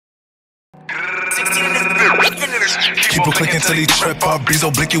Keep a clicking till he trip up.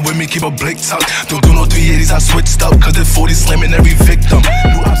 Breezo blinking with me, keep a blick tuck. Don't do no 380s, I switched up. Cause the 40 slamming every victim.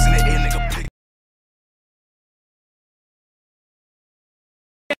 New ops in the air, nigga.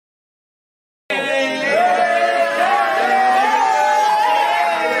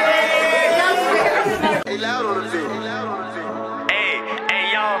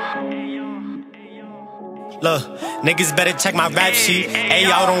 Look, niggas better check my rap sheet. Hey,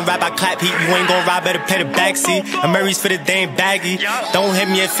 y'all don't rap, I clap heat. You ain't gon' ride, better play the backseat. Ameri's for the damn baggy. Don't hit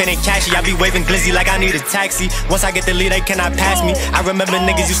me if it ain't cashy. I be waving glizzy like I need a taxi. Once I get the lead, they cannot pass me. I remember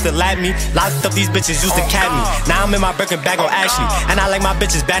niggas used to lap me. Locked up, these bitches used to cap me. Now I'm in my Birkin bag on Ashley. And I like my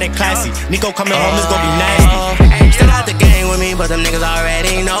bitches bad and classy. Nico coming home is gon' be nasty. Still out the game with me, but them niggas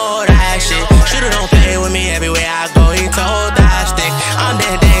already know that shit. Shooter don't play with me everywhere I go, he told that stick. I'm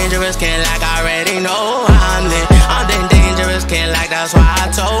that dangerous, can't like I already know I'm lit. I'm that dangerous, can't like that's why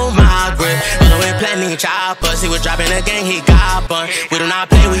I told my grip. With plenty choppers, he was dropping the gang, he got bun. We do not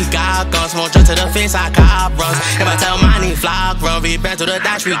play, we got guns. Won't jump to the fence, I cop runs. If I tell mine, he flock run. We been to the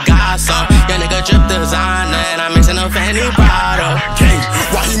dash, we got some. Young nigga drip designer, and I'm mixing up any product. Gang,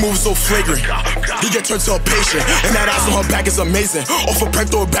 why he moves so flagrant? He get turned to a patient, and that ass on her back is amazing. Off a prep,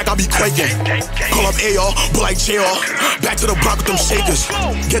 throw it back, I be quaking. Call up AR, but like JR. Back to the block with them shakers.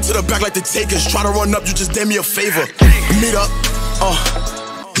 Get to the back like the takers. Try to run up, you just did me a favor. Meet up,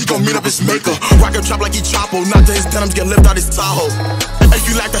 he gon' meet up his maker. Rock and chop like he Chapo. Not to his denims, get lifted out his Tahoe. If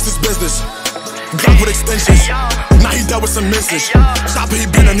you like, that's his business. Glock with extensions. Now he dealt with some misses. Chopper, he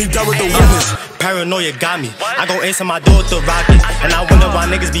been and he dealt with the witness. Paranoia got me. I go answer my door with the rocket. And I wonder why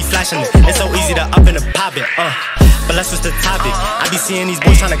niggas be flashing it. It's so easy to up and to pop it. But let's switch the topic. I be seeing these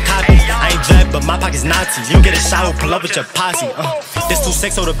boys tryna copy. I ain't dread, but my pocket's Nazi. You get a shower, pull up with your posse. This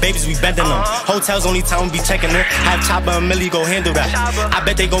 2-6, so the babies we bending them. Hotels only time we be checking in. Have Chopper and Millie go handle that. I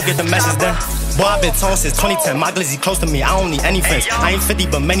bet they gon' get the message then. Boy, I been torn since 2010. My glizzy close to me, I don't need any friends. I ain't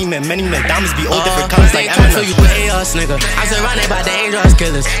 50, but many men. Diamonds be all different colors like Eminem. So you play us, nigga. I'm surrounded by dangerous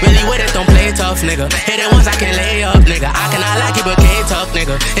killers. Really with it, don't play tough, nigga. Hit it once, I can lay up, nigga. I cannot like it, but can't talk,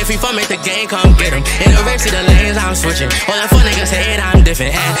 nigga. If he fuck, make the game, come get him. In the race, see the lanes, I'm switching. All them fun niggas hate, I'm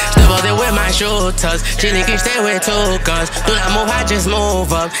different. And step out there with my shooters. She can stay with 2 guns. Do not move, I just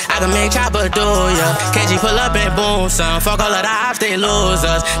move up. I can make Chopper do ya. KG pull up and boom some. Fuck all of the ops, they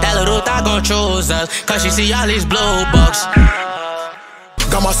losers. That little thought gon' choose us. Cause she see all these blue bucks.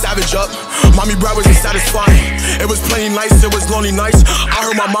 Got my savage up, mommy bread wasn't satisfying. It was plenty nights, it was lonely nights. I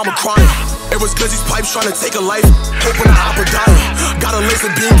heard my mama crying. It was glizzy's pipes trying to take a life. Hoping the opera dying. Got a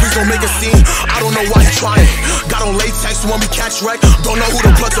laser beam, please don't make a scene. I don't know why he's trying. Got on latex when we catch wreck. Don't know who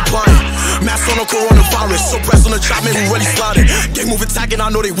the blood's applying. Mask on the coronavirus. So press on the chop, man, who really sliding. Gang move attacking,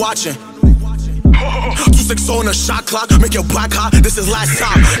 I know they watching. 2-6 on the shot clock, make your black hot, this is last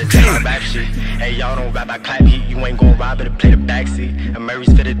time. Damn. Hey, y'all don't rap, I clap heat. You ain't gon' ride, better play the backseat.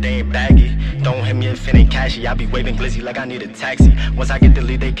 Ameri's fitted, they ain't baggy. Don't hit me if it ain't cashy. I be waving glizzy like I need a taxi. Once I get the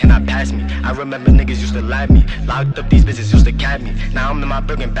lead, they cannot pass me. I remember niggas used to laugh me. Locked up, these bitches used to cap me. Now I'm in my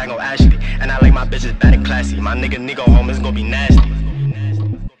Birkin bag on Ashley. And I like my bitches bad and classy. My nigga Nico home is gon' be nasty.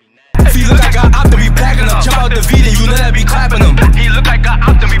 He look like I opt to be backing up. Jump out the V, then you know that be clapping him. He look like I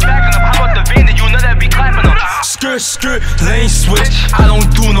opt to be backing up. How about the V, then you know that be clapping him. Skirt, lane switch. I don't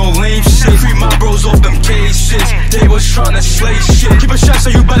do no lame shit. Free my bros off them cage shits. They was tryna slay shit. Keep a shot, so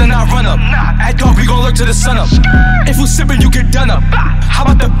you better not run up. At dark, we gon' lurk to the sun up. If you sippin', you get done up. How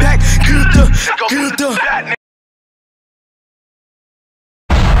about the back? Get up the